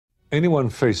Anyone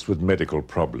faced with medical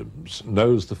problems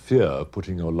knows the fear of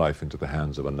putting your life into the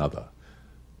hands of another.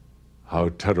 How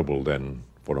terrible, then,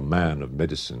 for a man of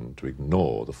medicine to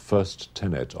ignore the first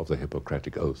tenet of the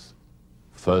Hippocratic Oath.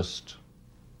 First,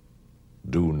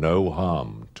 do no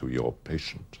harm to your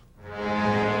patient.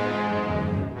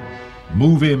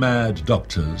 Movie-mad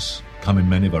doctors come in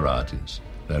many varieties.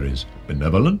 There is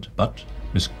benevolent but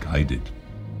misguided,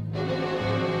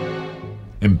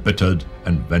 embittered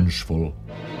and vengeful.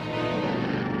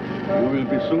 You will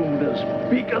be soon as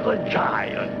big as a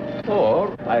giant,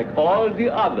 or like all the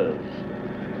others,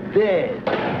 dead.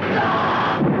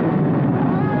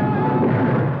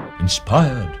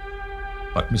 Inspired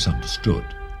but misunderstood.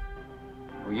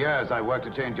 For years I worked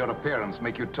to change your appearance,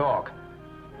 make you talk.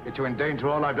 Get you in danger,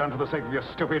 all I've done for the sake of your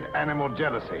stupid animal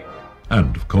jealousy.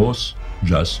 And, of course,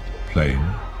 just plain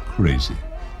crazy.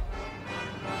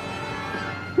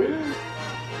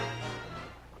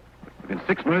 Been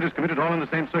 6 murders committed all in the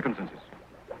same circumstances.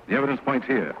 The evidence points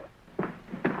here.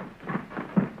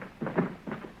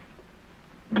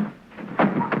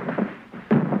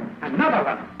 Another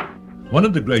one! One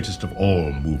of the greatest of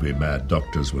all movie-mad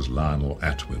doctors was Lionel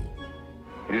Atwill.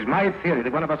 It is my theory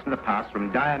that one of us in the past,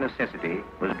 from dire necessity,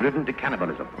 was driven to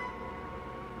cannibalism.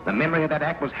 The memory of that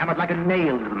act was hammered like a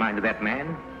nail into the mind of that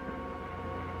man.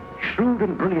 Shrewd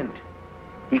and brilliant,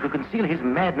 he could conceal his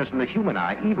madness from the human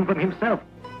eye, even from himself.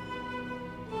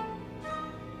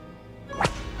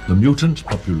 The mutant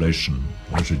population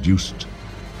was reduced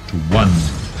to one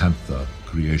panther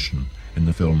creation in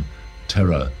the film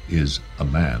Terror is a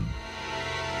Man.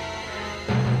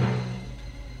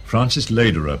 Francis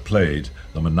Lederer played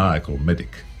the maniacal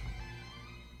medic.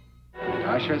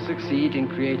 I shall succeed in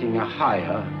creating a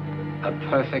higher, a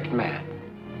perfect man.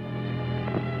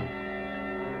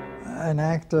 An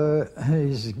actor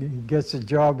gets a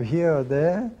job here or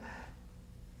there.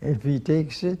 If he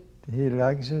takes it, he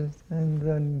likes it, and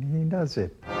then he does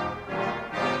it.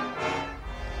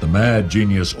 The mad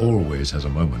genius always has a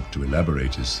moment to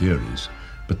elaborate his theories,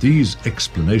 but these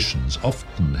explanations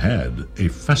often had a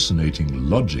fascinating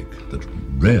logic that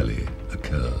rarely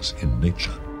occurs in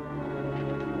nature.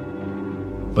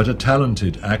 But a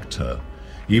talented actor,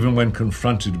 even when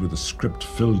confronted with a script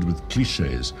filled with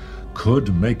cliches,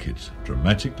 could make it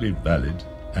dramatically valid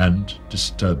and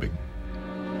disturbing.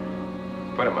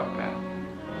 Put him up, pal.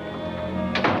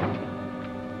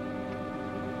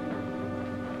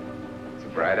 It's a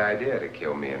bright idea to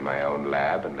kill me in my own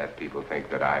lab and let people think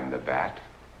that I'm the bat.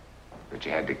 But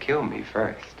you had to kill me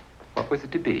first. What was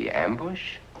it to be,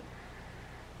 ambush?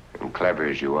 And clever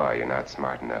as you are, you're not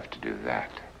smart enough to do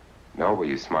that. Nor were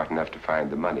you smart enough to find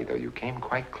the money, though you came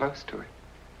quite close to it.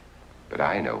 But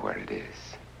I know where it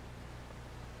is.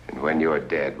 And when you're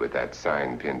dead with that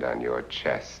sign pinned on your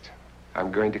chest,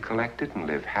 I'm going to collect it and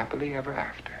live happily ever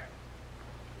after.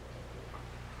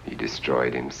 He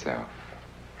destroyed himself.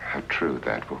 How true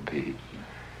that will be.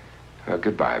 Well,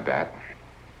 goodbye, Bat.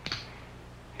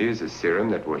 Here's a serum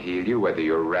that will heal you whether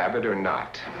you're rabid or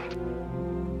not.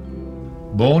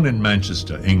 Born in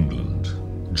Manchester, England,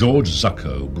 George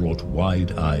Zucco brought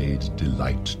wide-eyed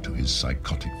delight to his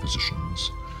psychotic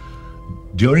physicians.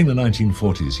 During the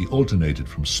 1940s, he alternated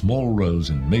from small roles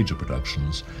in major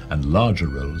productions and larger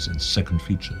roles in second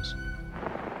features.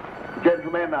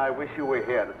 Gentlemen, I wish you were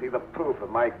here to see the proof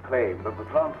of my claim that the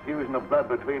transfusion of blood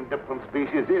between different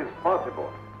species is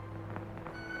possible.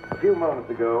 A few moments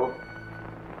ago,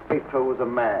 Pietro was a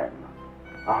man,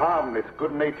 a harmless,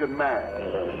 good-natured man.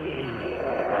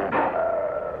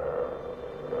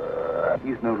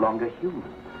 He's no longer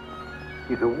human.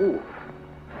 He's a wolf,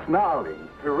 snarling,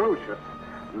 ferocious,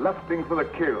 lusting for the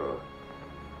kill.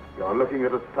 You're looking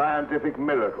at a scientific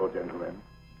miracle, gentlemen.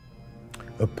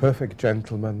 A perfect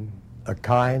gentleman, a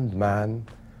kind man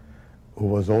who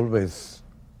was always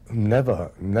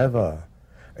never,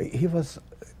 he was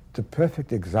the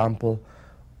perfect example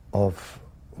of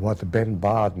what Ben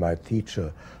Bard, my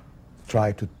teacher,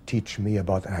 tried to teach me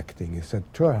about acting. He said,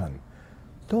 Turhan,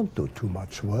 don't do too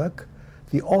much work.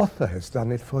 The author has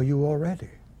done it for you already.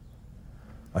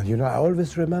 And you know, I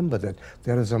always remember that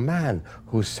there is a man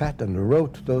who sat and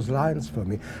wrote those lines for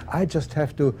me. I just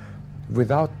have to,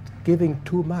 without giving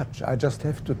too much, I just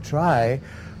have to try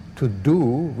to do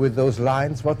with those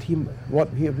lines what he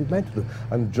meant to do.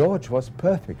 And George was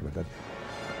perfect with it.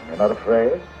 You're not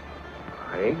afraid?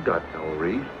 I ain't got no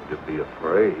reason to be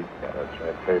afraid. Yeah, that's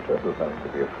right, Pedro. There's nothing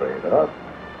to be afraid of.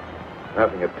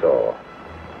 Nothing at all.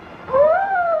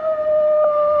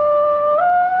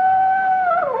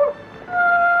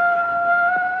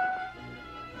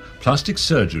 Plastic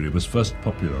surgery was first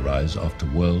popularized after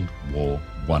World War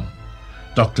I.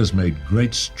 Doctors made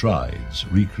great strides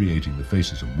recreating the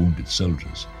faces of wounded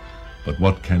soldiers, but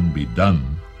what can be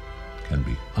done can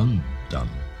be undone.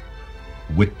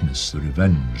 Witness the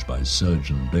revenge by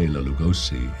Surgeon Bela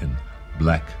Lugosi in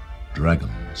Black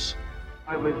Dragons.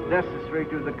 I was necessary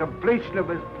to the completion of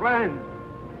his plan.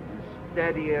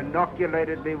 Instead, he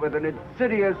inoculated me with an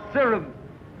insidious serum,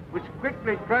 which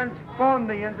quickly transformed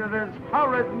me into this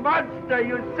horrid monster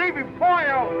you see before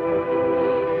you.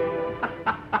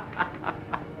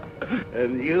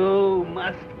 And you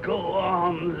must go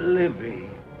on living.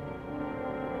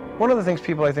 One of the things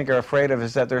people, I think, are afraid of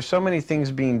is that there's so many things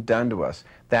being done to us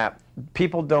that the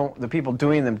people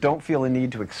doing them don't feel the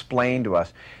need to explain to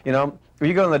us. You know, if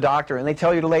you go to the doctor and they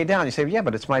tell you to lay down, you say, yeah,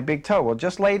 but it's my big toe. Well,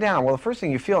 just lay down. Well, the first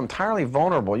thing, you feel entirely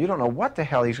vulnerable. You don't know what the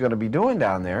hell he's going to be doing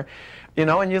down there. You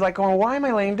know, and you're like going, why am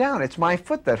I laying down? It's my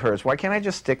foot that hurts. Why can't I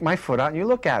just stick my foot out and you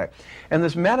look at it? And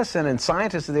this medicine and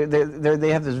scientists, they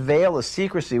have this veil of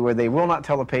secrecy where they will not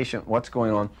tell the patient what's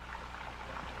going on.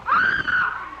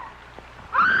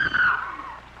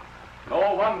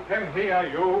 No one can hear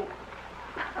you.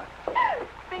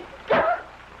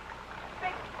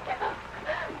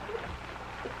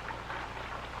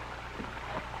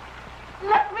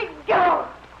 Let me go!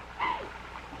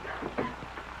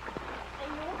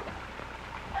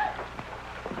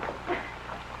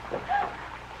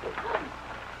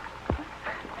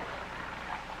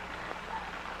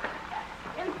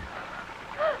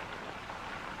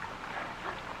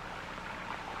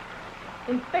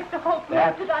 Inspector Hope,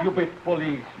 That stupid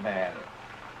policeman.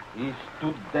 He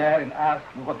stood there and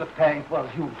asked me what the tank was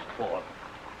used for.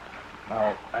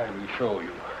 Now, I will show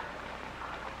you.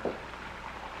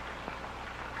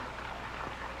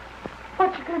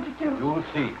 What you going to do? You'll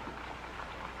see.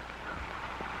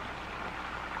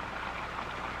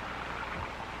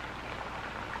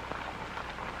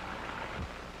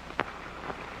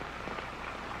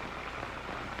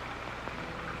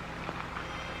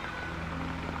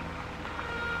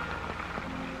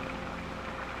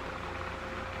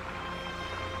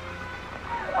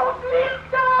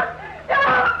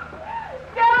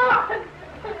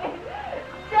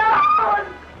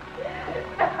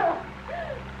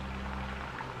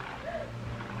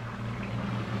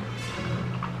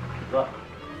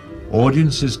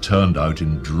 Audiences turned out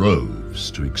in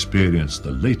droves to experience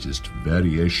the latest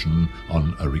variation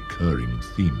on a recurring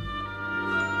theme.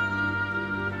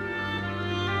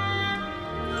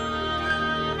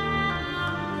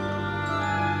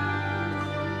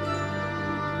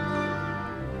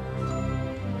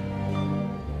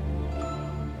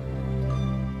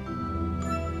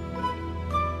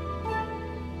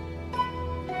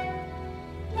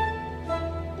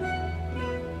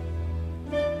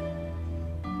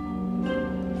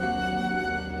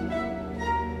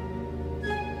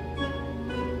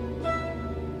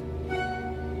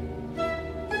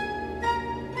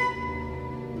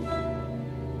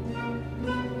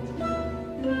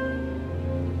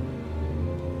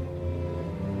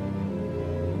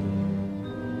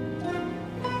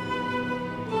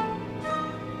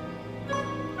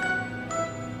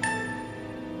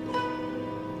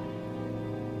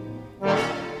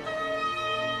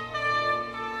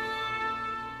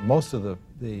 Most of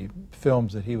the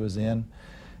films that he was in,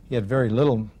 he had very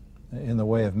little in the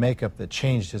way of makeup that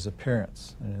changed his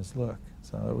appearance and his look.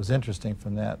 So it was interesting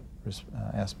from that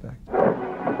aspect.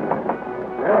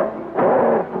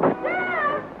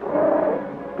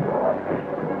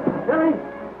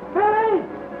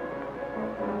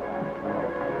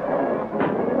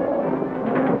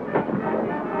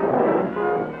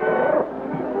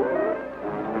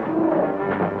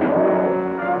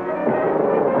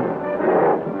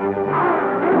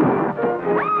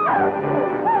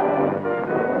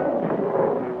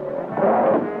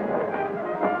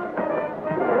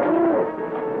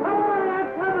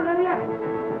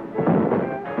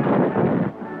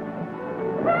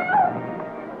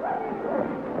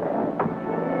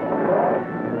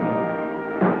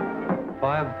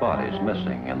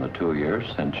 Missing in the 2 years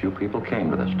since you people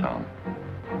came to this town.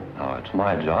 Now, it's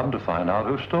my job to find out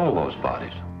who stole those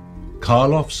bodies.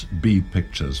 Karloff's B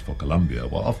pictures for Columbia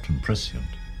were often prescient.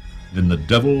 In The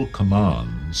Devil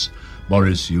Commands,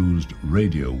 Boris used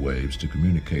radio waves to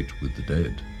communicate with the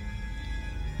dead.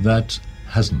 That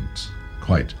hasn't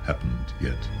quite happened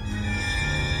yet.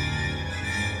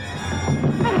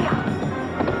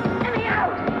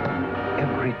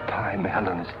 Every time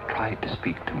Helen's tried to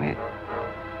speak to me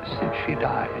since she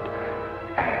died,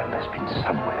 Anne has been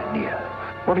somewhere near.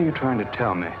 What are you trying to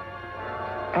tell me?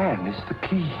 Anne is the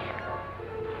key.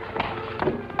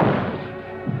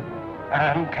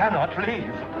 Anne cannot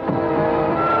leave.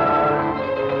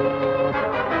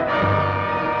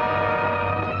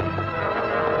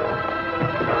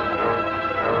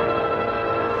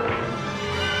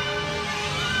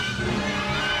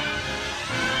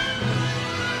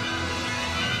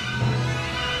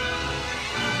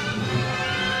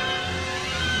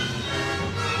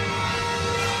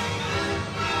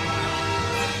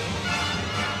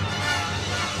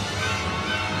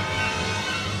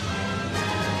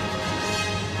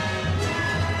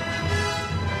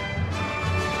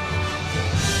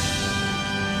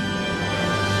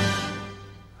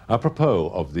 Apropos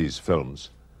of these films,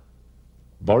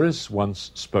 Boris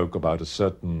once spoke about a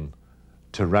certain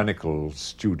tyrannical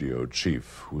studio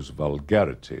chief whose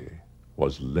vulgarity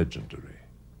was legendary.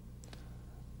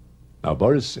 Now,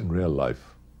 Boris in real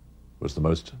life was the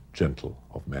most gentle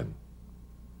of men.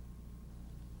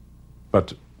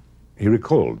 But he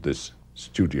recalled this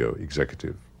studio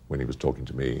executive when he was talking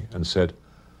to me and said,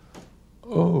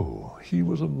 "Oh, he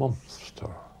was a monster."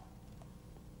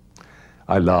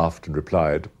 I laughed and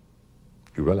replied,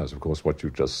 "You realize, of course, what you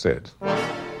just said."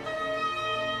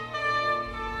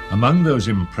 Among those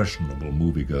impressionable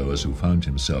moviegoers who found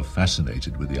himself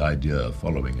fascinated with the idea of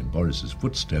following in Boris's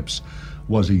footsteps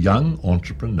was a young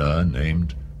entrepreneur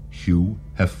named Hugh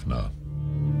Hefner.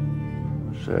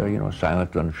 It was,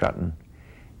 silent, shot in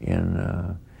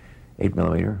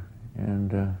 8mm, and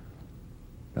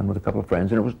done with a couple of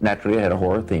friends, and it was naturally, it had a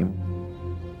horror theme.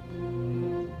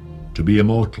 To be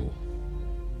immortal,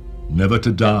 never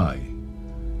to die,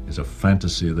 is a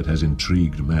fantasy that has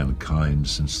intrigued mankind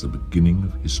since the beginning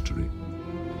of history.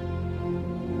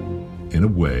 In a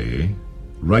way,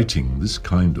 writing this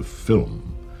kind of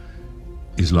film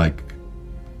is like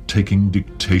taking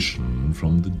dictation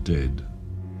from the dead.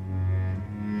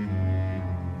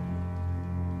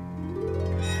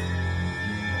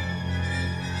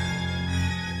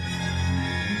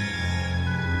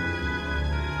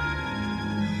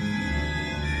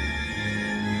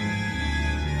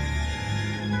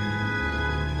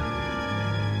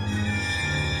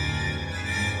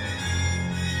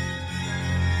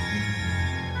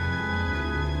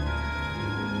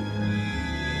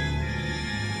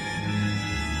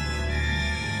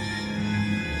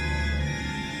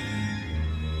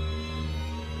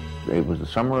 It was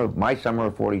my summer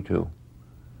of 42.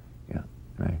 Yeah,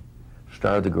 I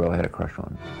starred the girl I had a crush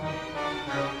on.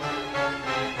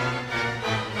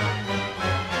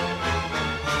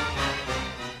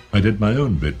 I did my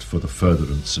own bit for the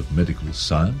furtherance of medical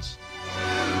science.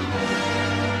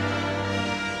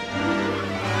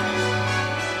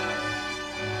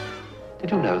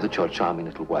 Did you know that your charming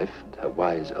little wife and her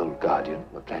wise old guardian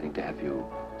were planning to have you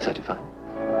certified?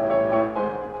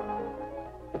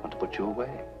 They want to put you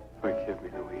away. Forgive me,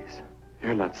 Louise.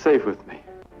 You're not safe with me.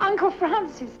 Uncle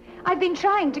Francis, I've been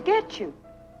trying to get you.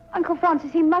 Uncle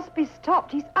Francis, he must be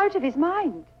stopped. He's out of his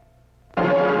mind.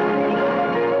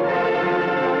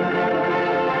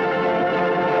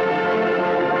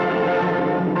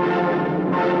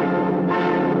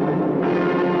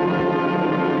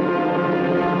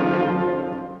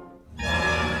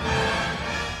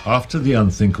 After the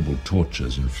unthinkable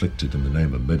tortures inflicted in the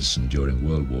name of medicine during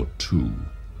World War II,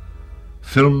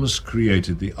 films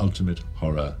created the ultimate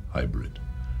horror hybrid,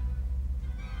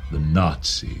 the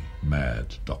Nazi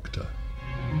mad doctor.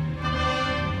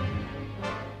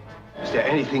 Is there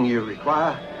anything you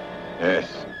require?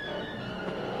 Yes.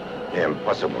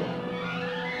 Impossible.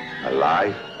 A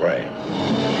live brain.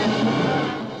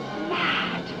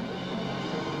 Mad.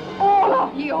 All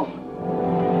of you.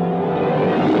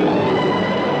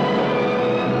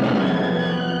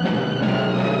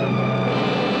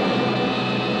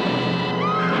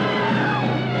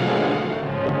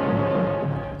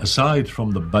 Aside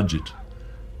from the budget,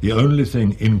 the only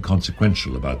thing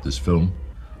inconsequential about this film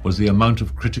was the amount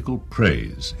of critical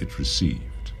praise it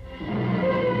received.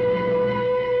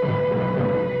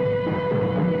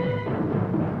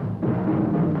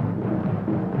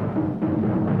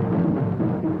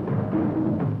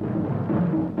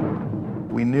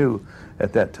 We knew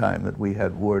at that time that we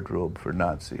had wardrobe for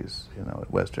Nazis,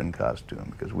 Western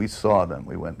costume, because we saw them.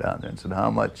 We went down there and said, how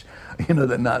much,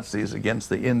 the Nazis against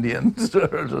the Indians?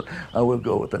 I will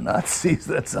go with the Nazis.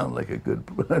 That sounds like a good,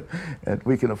 and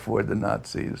we can afford the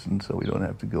Nazis, and so we don't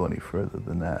have to go any further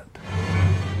than that.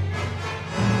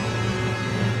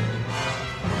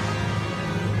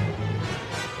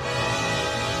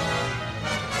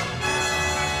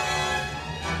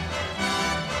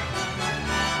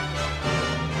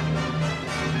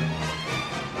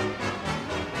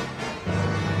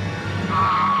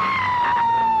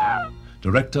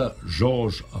 Director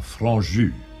Georges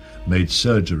Franju made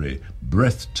surgery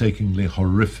breathtakingly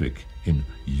horrific in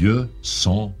Yeux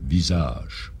sans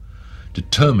visage.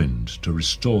 Determined to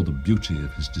restore the beauty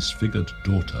of his disfigured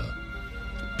daughter,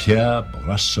 Pierre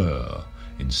Brasseur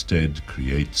instead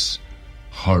creates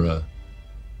horror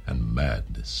and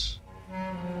madness.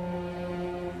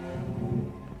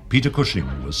 Peter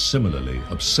Cushing was similarly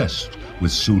obsessed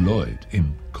with Sue Lloyd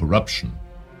in Corruption.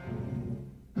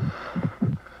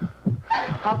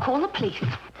 I'll call the police.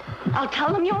 I'll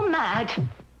tell them you're mad.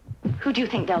 Who do you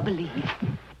think they'll believe?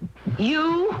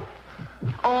 You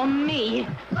or me?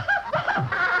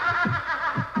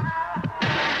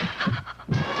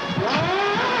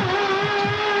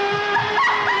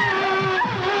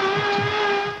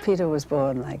 Peter was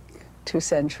born like 2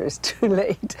 centuries too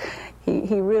late.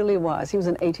 He really was. He was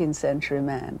an 18th century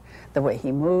man. The way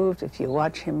he moved, if you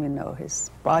watch him, you know,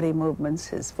 his body movements,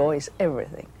 his voice,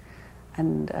 everything.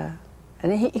 And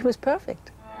he was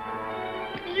perfect.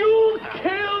 You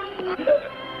killed...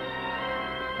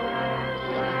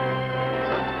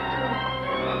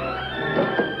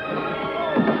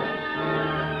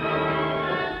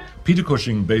 Peter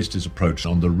Cushing based his approach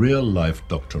on the real-life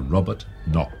Dr. Robert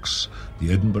Knox,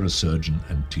 the Edinburgh surgeon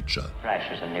and teacher.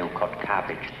 Fresh as a new-cut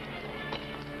cabbage.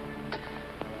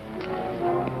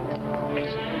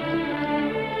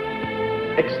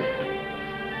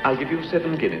 Excellent. I'll give you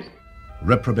 7 guineas.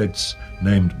 Reprobates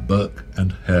named Burke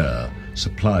and Hare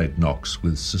supplied Knox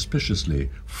with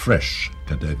suspiciously fresh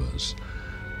cadavers,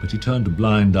 but he turned a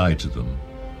blind eye to them.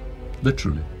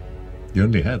 Literally. He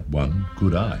only had one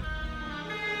good eye.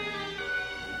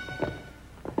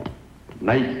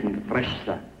 Nice and fresh,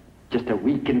 sir. Just a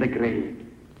week in the grave.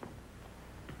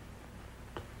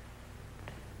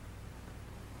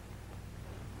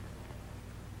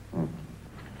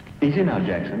 Easy now,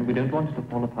 Jackson. We don't want it to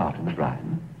fall apart in the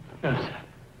brine. No, sir.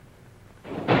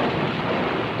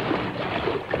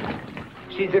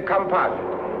 She's a composite,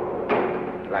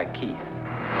 like Keith.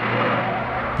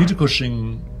 Peter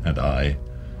Cushing and I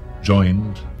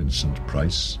joined Vincent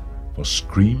Price for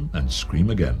Scream and Scream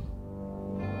Again.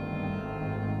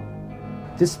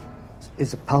 This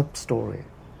is a pulp story.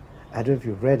 I don't know if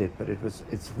you've read it, but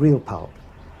it's real pulp.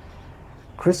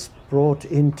 Chris brought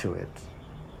into it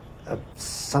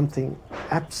something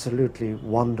absolutely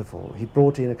wonderful. He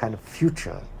brought in a kind of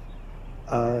future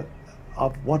of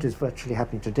what is virtually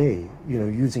happening today, you know,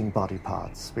 using body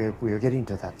parts. We are getting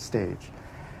to that stage.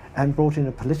 And brought in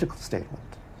a political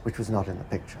statement, which was not in the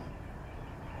picture.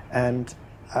 And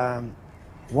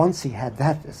once he had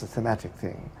that as a thematic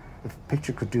thing, the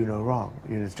picture could do no wrong.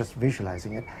 You know, it's just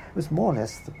visualizing it. It was more or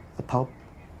less the pulp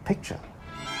picture.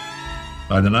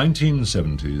 By the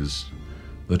 1970s,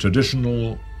 the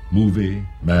traditional movie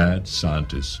mad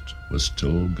scientist was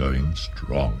still going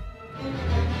strong.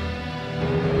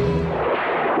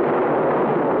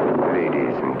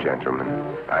 Ladies and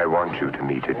gentlemen, I want you to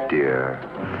meet a dear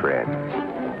friend.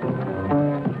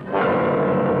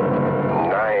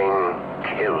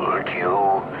 9 killed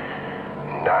you.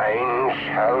 9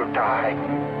 shall die.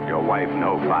 Your wife,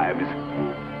 no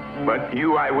 5s. But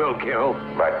you I will kill.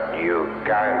 But you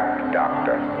can't,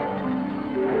 Doctor.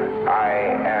 I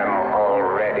am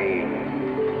already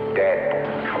dead.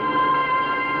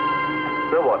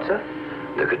 The what, sir?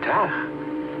 The guitar.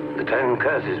 The 10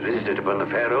 curses visited upon the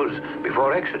pharaohs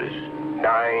before Exodus.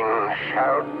 9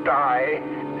 shall die.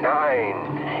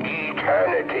 9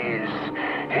 eternities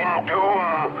in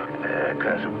doom.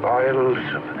 Curse of boils,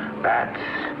 of bats.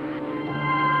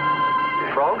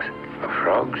 Frogs?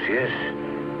 Frogs, yes.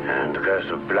 And the curse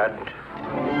of blood.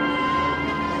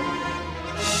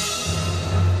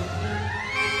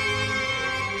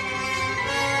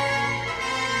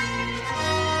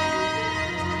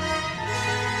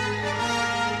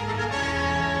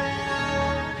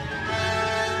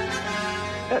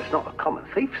 That's not a common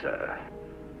thief, sir.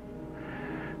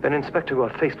 Then, Inspector, you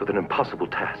are faced with an impossible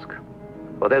task.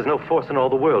 Well, there's no force in all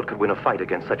the world could win a fight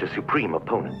against such a supreme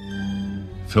opponent.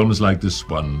 Films like this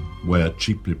one were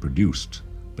cheaply produced,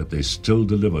 but they still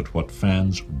delivered what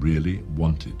fans really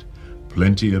wanted.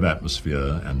 Plenty of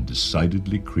atmosphere and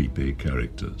decidedly creepy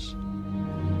characters.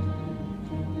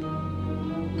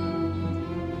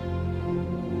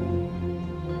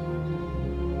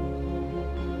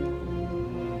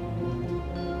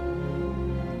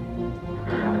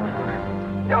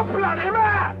 You bloody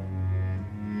man!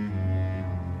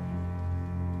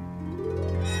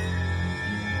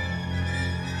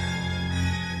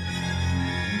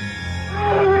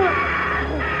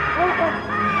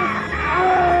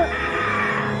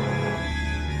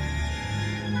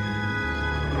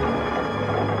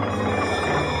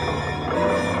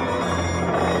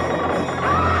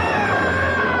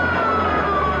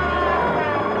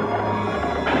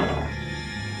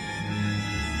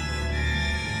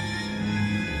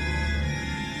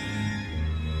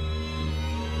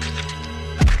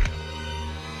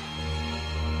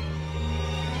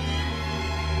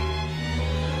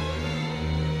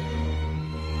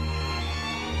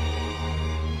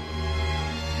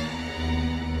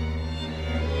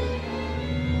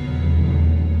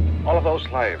 All of those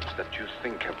lives that you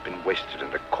think have been wasted in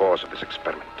the cause of this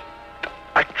experiment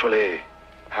actually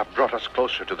have brought us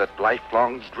closer to that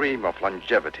lifelong dream of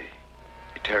longevity,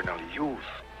 eternal youth.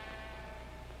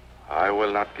 I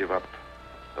will not give up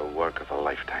the work of a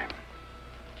lifetime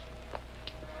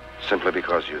simply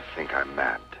because you think I'm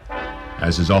mad.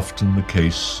 As is often the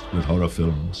case with horror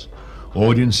films,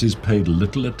 audiences paid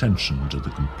little attention to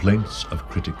the complaints of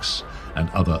critics and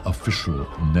other official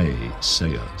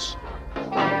naysayers.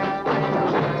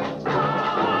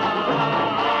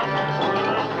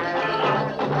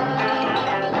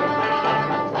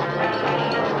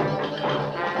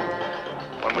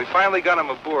 When we finally got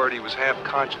him aboard, he was half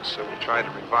conscious, so we tried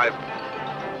to revive him.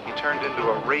 He turned into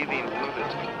a raving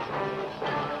lunatic.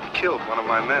 He killed one of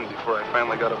my men before I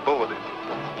finally got a bullet in him.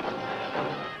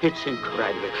 It's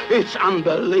incredible. It's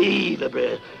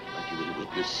unbelievable. But you will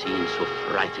witness scenes so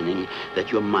frightening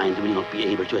that your mind will not be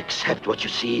able to accept what you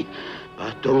see.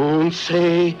 But don't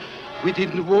say we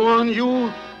didn't warn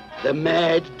you. The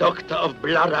mad doctor of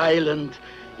Blood Island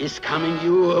is coming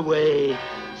your way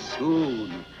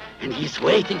soon. And he's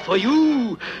waiting for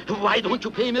you. Why don't you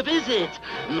pay him a visit?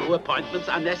 No appointments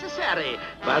are necessary.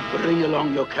 But bring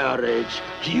along your courage.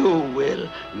 You will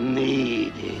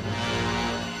need it.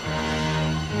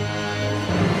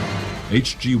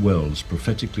 H.G. Wells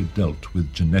prophetically dealt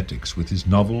with genetics with his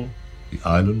novel, The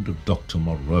Island of Dr.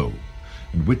 Moreau,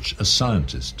 in which a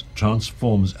scientist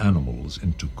transforms animals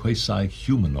into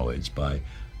quasi-humanoids by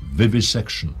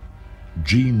vivisection,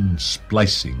 gene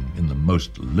splicing in the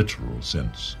most literal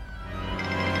sense.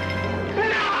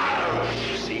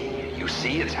 You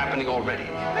see, it's happening already.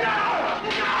 No!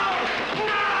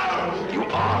 You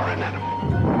are an animal.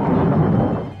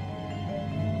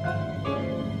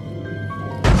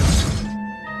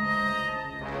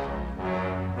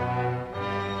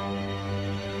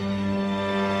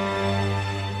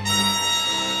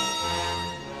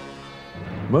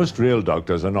 Most real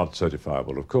doctors are not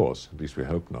certifiable, of course, at least we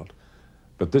hope not.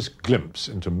 But this glimpse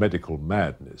into medical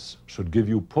madness should give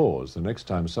you pause the next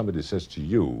time somebody says to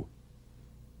you,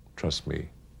 "Trust me,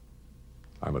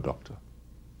 I'm a doctor."